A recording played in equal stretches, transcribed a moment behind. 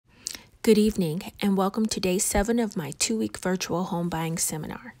Good evening, and welcome to day 7 of my 2-week virtual home buying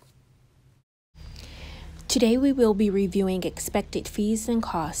seminar. Today we will be reviewing expected fees and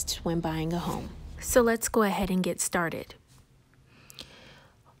costs when buying a home. So let's go ahead and get started.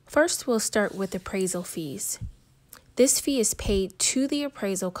 First, we'll start with appraisal fees. This fee is paid to the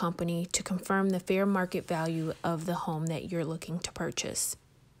appraisal company to confirm the fair market value of the home that you're looking to purchase.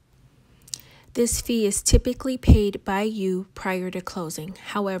 This fee is typically paid by you prior to closing.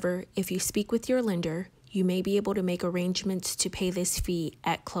 However, if you speak with your lender, you may be able to make arrangements to pay this fee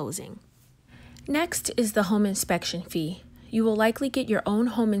at closing. Next is the home inspection fee. You will likely get your own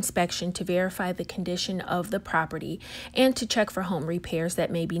home inspection to verify the condition of the property and to check for home repairs that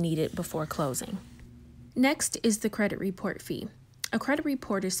may be needed before closing. Next is the credit report fee. A credit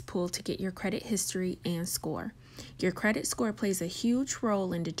report is pulled to get your credit history and score. Your credit score plays a huge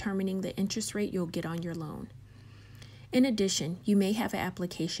role in determining the interest rate you'll get on your loan. In addition, you may have an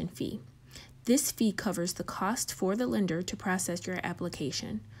application fee. This fee covers the cost for the lender to process your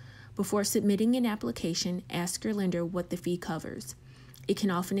application. Before submitting an application, ask your lender what the fee covers. It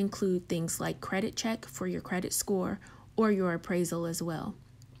can often include things like credit check for your credit score or your appraisal as well.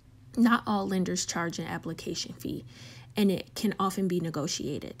 Not all lenders charge an application fee, and it can often be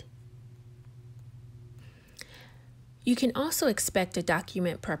negotiated. You can also expect a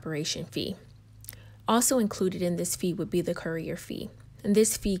document preparation fee. Also included in this fee would be the courier fee. And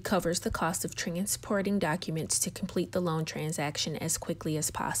this fee covers the cost of transporting documents to complete the loan transaction as quickly as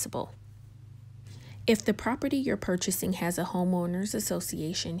possible. If the property you're purchasing has a homeowners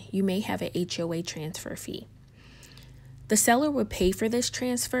association, you may have an HOA transfer fee. The seller will pay for this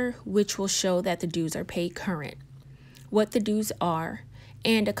transfer, which will show that the dues are paid current, what the dues are,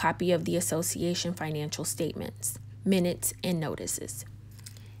 and a copy of the association financial statements, minutes, and notices.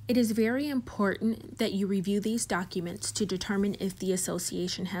 It is very important that you review these documents to determine if the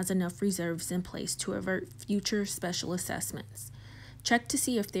association has enough reserves in place to avert future special assessments. Check to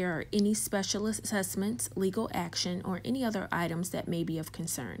see if there are any special assessments, legal action, or any other items that may be of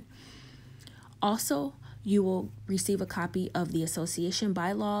concern. Also, you will receive a copy of the association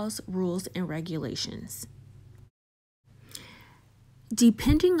bylaws, rules, and regulations.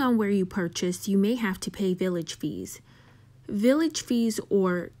 Depending on where you purchase, you may have to pay village fees. Village fees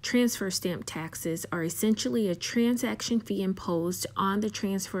or transfer stamp taxes are essentially a transaction fee imposed on the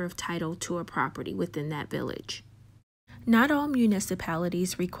transfer of title to a property within that village. Not all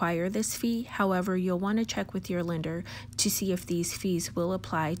municipalities require this fee. However, you'll want to check with your lender to see if these fees will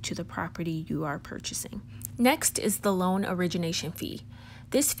apply to the property you are purchasing. Next is the loan origination fee.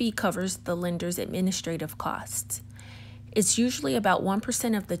 This fee covers the lender's administrative costs. It's usually about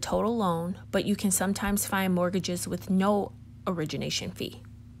 1% of the total loan, but you can sometimes find mortgages with no origination fee.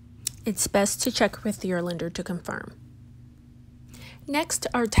 It's best to check with your lender to confirm. Next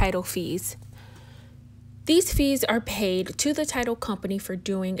are title fees. These fees are paid to the title company for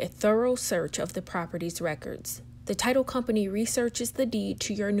doing a thorough search of the property's records. The title company researches the deed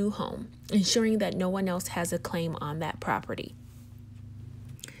to your new home, ensuring that no one else has a claim on that property.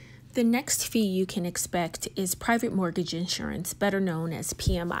 The next fee you can expect is private mortgage insurance, better known as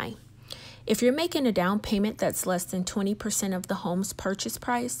PMI. If you're making a down payment that's less than 20% of the home's purchase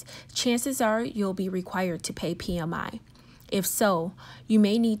price, chances are you'll be required to pay PMI. If so, you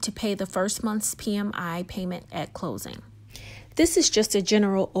may need to pay the first month's PMI payment at closing. This is just a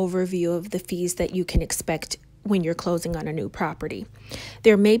general overview of the fees that you can expect when you're closing on a new property.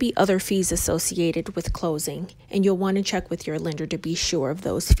 There may be other fees associated with closing, and you'll want to check with your lender to be sure of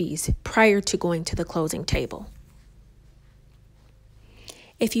those fees prior to going to the closing table.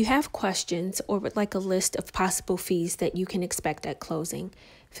 If you have questions or would like a list of possible fees that you can expect at closing,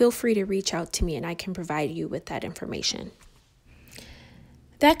 feel free to reach out to me and I can provide you with that information.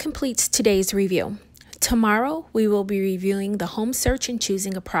 That completes today's review. Tomorrow, we will be reviewing the home search and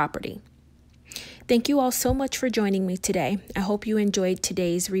choosing a property. Thank you all so much for joining me today. I hope you enjoyed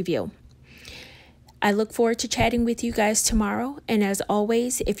today's review. I look forward to chatting with you guys tomorrow. And as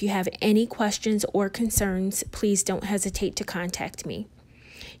always, if you have any questions or concerns, please don't hesitate to contact me.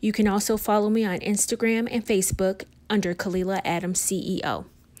 You can also follow me on Instagram and Facebook under Kalila Adams CEO.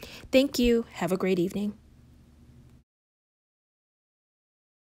 Thank you. Have a great evening.